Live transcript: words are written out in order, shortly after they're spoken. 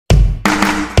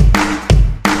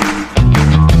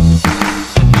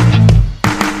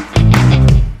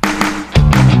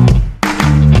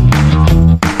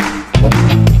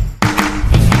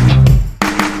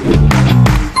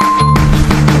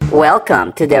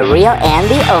Welcome to the Real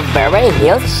Andy of Beverly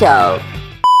Hills Show.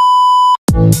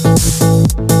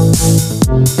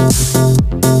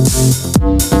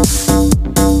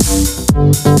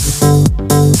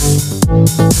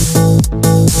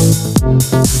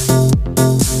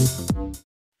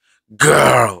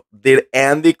 Girl, did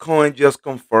Andy Cohen just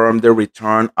confirm the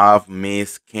return of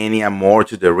Miss Kenya Moore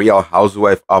to the Real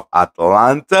Housewife of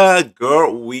Atlanta?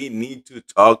 Girl, we need to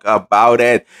talk about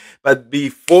it. But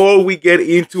before we get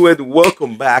into it,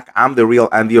 welcome back. I'm the Real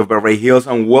Andy of Beverly Hills,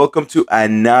 and welcome to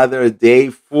another day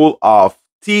full of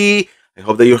tea. I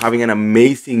hope that you're having an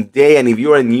amazing day. And if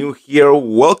you are new here,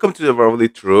 welcome to the Beverly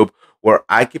Troop, where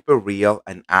I keep it real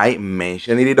and I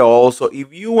mention it all. So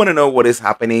if you want to know what is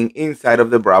happening inside of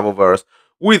the Bravoverse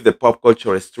with the pop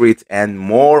culture streets and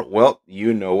more, well,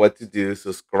 you know what to do.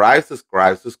 Subscribe,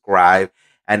 subscribe, subscribe,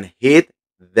 and hit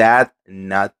that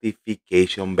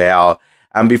notification bell.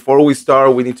 And before we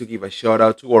start, we need to give a shout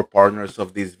out to our partners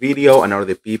of this video and are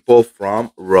the people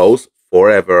from Rose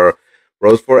Forever.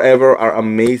 Rose Forever are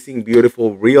amazing,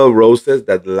 beautiful, real roses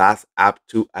that last up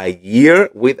to a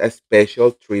year with a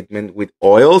special treatment with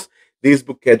oils. This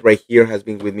bouquet right here has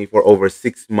been with me for over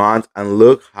 6 months, and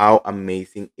look how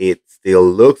amazing it still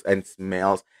looks and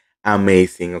smells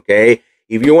amazing, okay?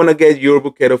 If you want to get your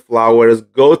bouquet of flowers,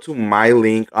 go to my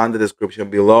link on the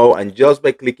description below, and just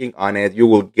by clicking on it, you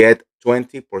will get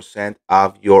 20%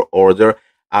 of your order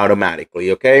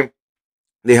automatically, okay?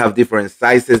 They have different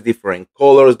sizes, different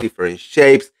colors, different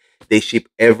shapes. They ship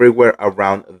everywhere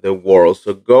around the world.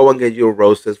 So go and get your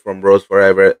roses from Rose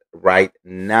Forever right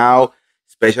now.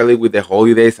 Especially with the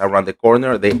holidays around the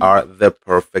corner, they are the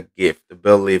perfect gift.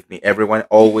 Believe me, everyone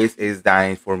always is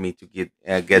dying for me to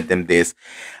get them this.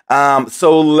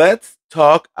 So let's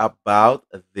talk about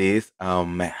this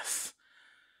mess.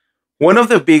 One of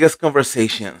the biggest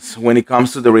conversations when it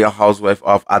comes to the Real Housewife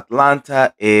of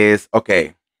Atlanta is,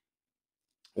 okay,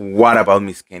 what about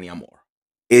Miss Kenya Moore?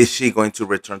 Is she going to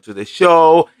return to the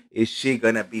show? Is she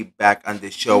going to be back on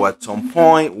the show at some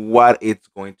point? What is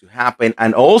going to happen?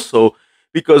 And also,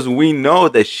 because we know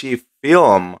that she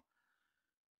filmed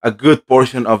a good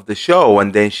portion of the show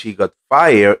and then she got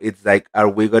fired, it's like, are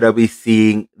we going to be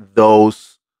seeing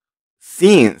those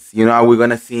scenes? You know, are we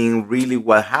going to see really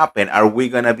what happened? Are we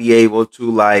going to be able to,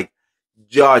 like,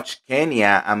 judge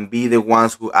Kenya and be the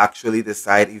ones who actually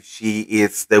decide if she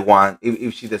is the one,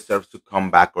 if she deserves to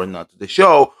come back or not to the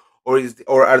show,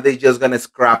 or are they just gonna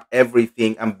scrap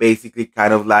everything and basically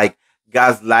kind of like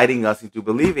gaslighting us into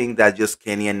believing that just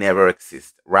Kenya never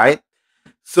exists, right?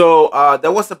 So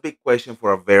that was a big question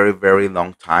for a very, very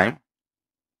long time,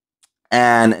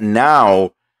 and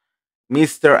now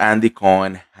Mr. Andy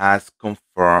Cohen has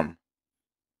confirmed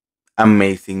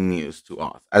amazing news to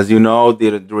us. As you know,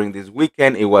 during this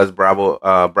weekend, it was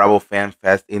Bravo Fan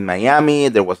Fest in Miami.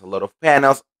 There was a lot of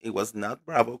panels. It was not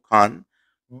BravoCon,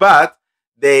 but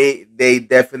they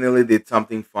definitely did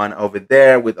something fun over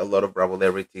there with a lot of Bravo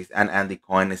celebrities, and Andy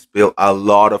Cohen spilled a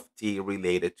lot of tea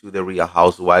related to the Real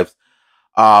Housewives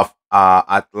of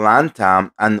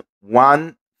Atlanta. And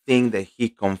one thing that he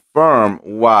confirmed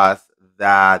was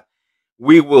that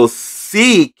we will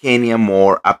see Kenya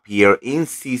Moore appear in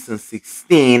season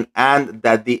 16, and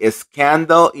that the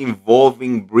scandal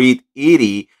involving Brit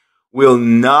Eady will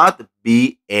not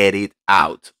be edited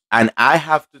out. And I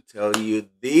have to tell you,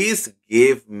 this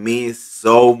gives me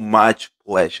so much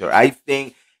pleasure. I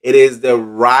think it is the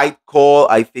right call.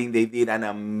 I think they did an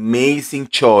amazing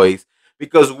choice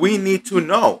because we need to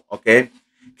know, okay?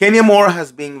 Kenya Moore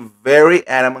has been very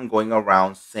adamant going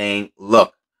around saying,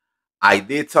 look, I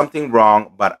did something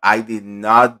wrong, but I did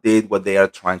not did what they are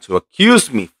trying to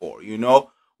accuse me for, you know,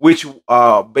 which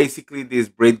basically this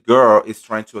Brit girl is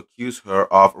trying to accuse her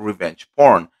of revenge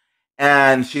porn.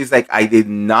 And she's like, I did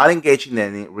not engage in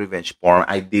any revenge porn.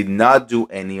 I did not do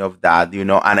any of that, you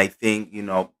know, and I think, you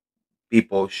know,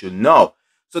 people should know.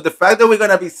 So the fact that we're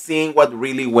going to be seeing what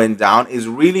really went down is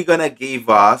really going to give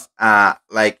us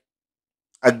like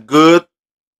a good,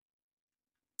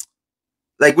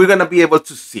 like we're gonna be able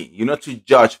to see, you know, to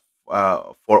judge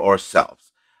for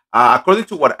ourselves. According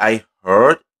to what I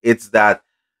heard, it's that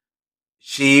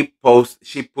she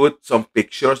put some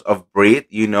pictures of Brit,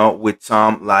 you know, with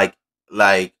some like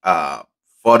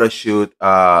photo shoot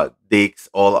dicks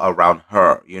all around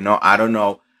her. You know, I don't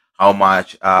know how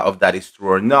much of that is true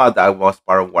or not. That was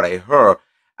part of what I heard,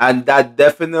 and that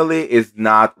definitely is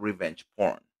not revenge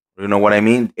porn. You know what I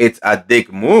mean? It's a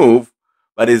dick move,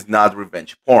 but it's not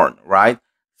revenge porn, right?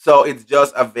 So it's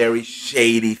just a very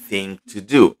shady thing to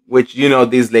do, which, you know,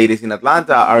 these ladies in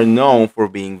Atlanta are known for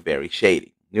being very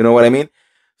shady. You know what I mean?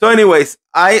 So, anyways,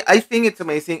 I think it's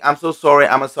amazing. I'm so sorry.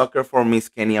 I'm a sucker for Miss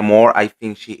Kenya Moore. I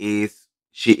think she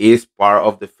is part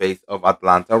of the face of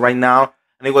Atlanta right now,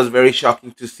 and it was very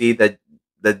shocking to see that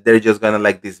they're just gonna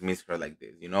like dismiss her like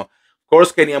this. Of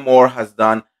course, Kenya Moore has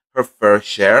done her fair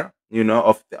share,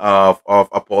 of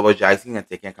apologizing and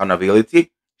taking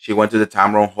accountability. She went to the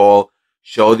Tamron Hall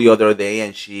show the other day,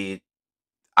 and she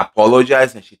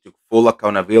apologized and she took full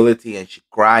accountability and she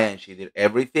cried and she did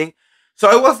everything. So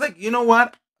I was like, you know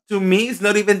what? To me, it's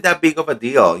not even that big of a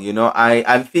deal.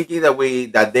 I'm thinking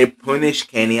that they punish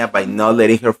Kenya by not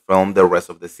letting her film the rest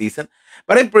of the season,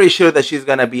 but I'm pretty sure that she's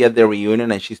gonna be at the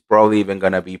reunion and she's probably even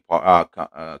gonna be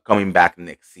coming back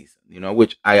next season.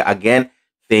 Which I again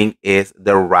think is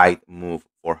the right move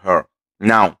for her.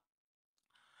 Now,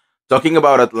 talking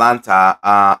about Atlanta,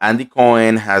 Andy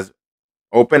Cohen has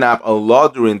opened up a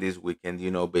lot during this weekend,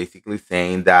 basically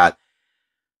saying that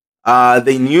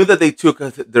they knew that they took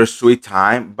their sweet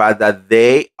time, but that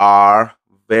they are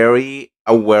very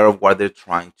aware of what they're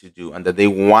trying to do and that they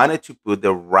wanted to put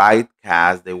the right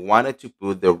cast, they wanted to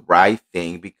put the right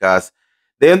thing because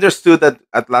they understood that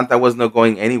Atlanta was not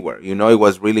going anywhere. It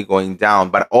was really going down.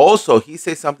 But also, he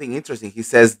says something interesting. He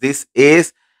says this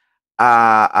is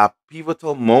a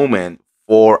pivotal moment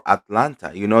for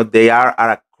Atlanta. They are at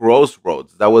a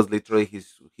crossroads. That was literally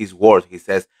his word. He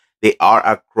says they are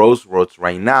at crossroads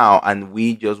right now, and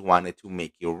we just wanted to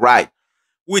make it right.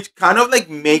 Which kind of like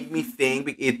make me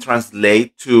think it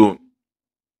translates to,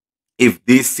 if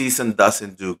this season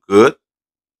doesn't do good,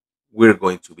 we're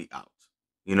going to be out.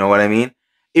 You know what I mean?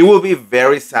 It will be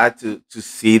very sad to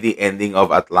see the ending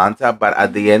of Atlanta, but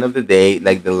at the end of the day,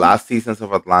 like the last seasons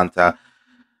of Atlanta,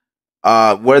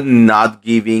 we're not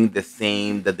giving the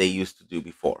same that they used to do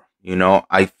before.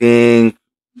 I think,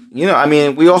 I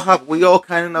mean, we all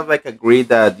kind of like agree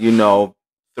that,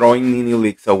 throwing Nini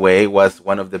Leaks away was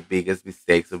one of the biggest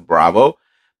mistakes of Bravo.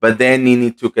 But then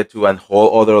Nini took it to a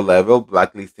whole other level,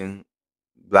 blacklisting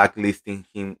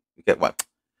him. Get what?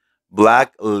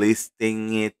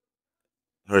 Blacklisting it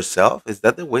herself. Is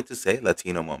that the way to say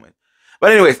Latino moment?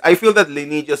 But anyways, I feel that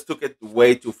Lini just took it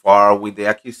way too far with the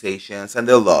accusations and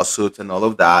the lawsuits and all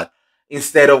of that,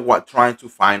 instead of what trying to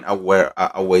find a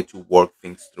way to work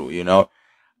things through.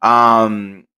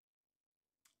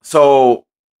 So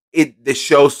the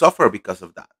show suffered because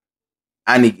of that,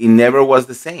 and it never was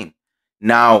the same.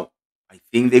 Now, I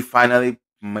think they finally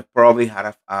probably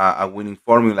had a winning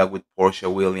formula with Portia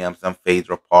Williams and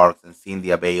Phaedra Parks and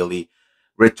Cynthia Bailey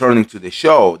returning to the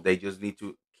show. They just need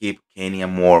to keep Kenya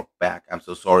Moore back. I'm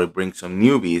so sorry, bring some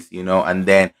newbies, and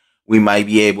then we might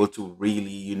be able to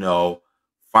really,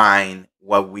 find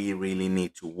what we really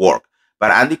need to work.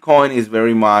 But Andy Cohen is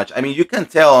very much, I mean, you can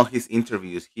tell on his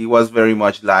interviews, he was very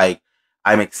much like,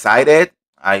 I'm excited.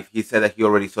 He said that he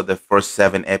already saw the first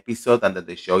 7 episodes and that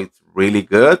the show is really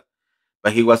good.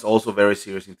 But he was also very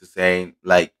serious into saying,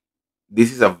 like,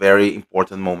 this is a very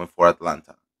important moment for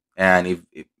Atlanta. And if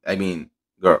I mean,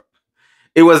 girl,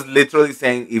 it was literally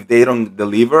saying, if they don't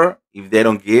deliver, if they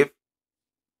don't give,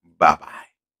 bye bye.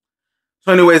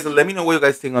 So, anyways, let me know what you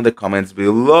guys think on the comments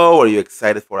below. Are you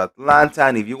excited for Atlanta?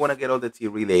 And if you want to get all the tea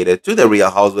related to the Real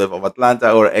Housewife of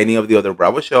Atlanta or any of the other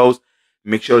Bravo shows,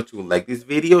 make sure to like this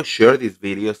video, share this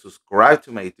video, subscribe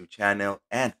to my YouTube channel,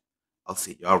 and I'll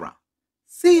see you around.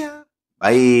 See ya.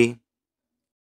 Bye.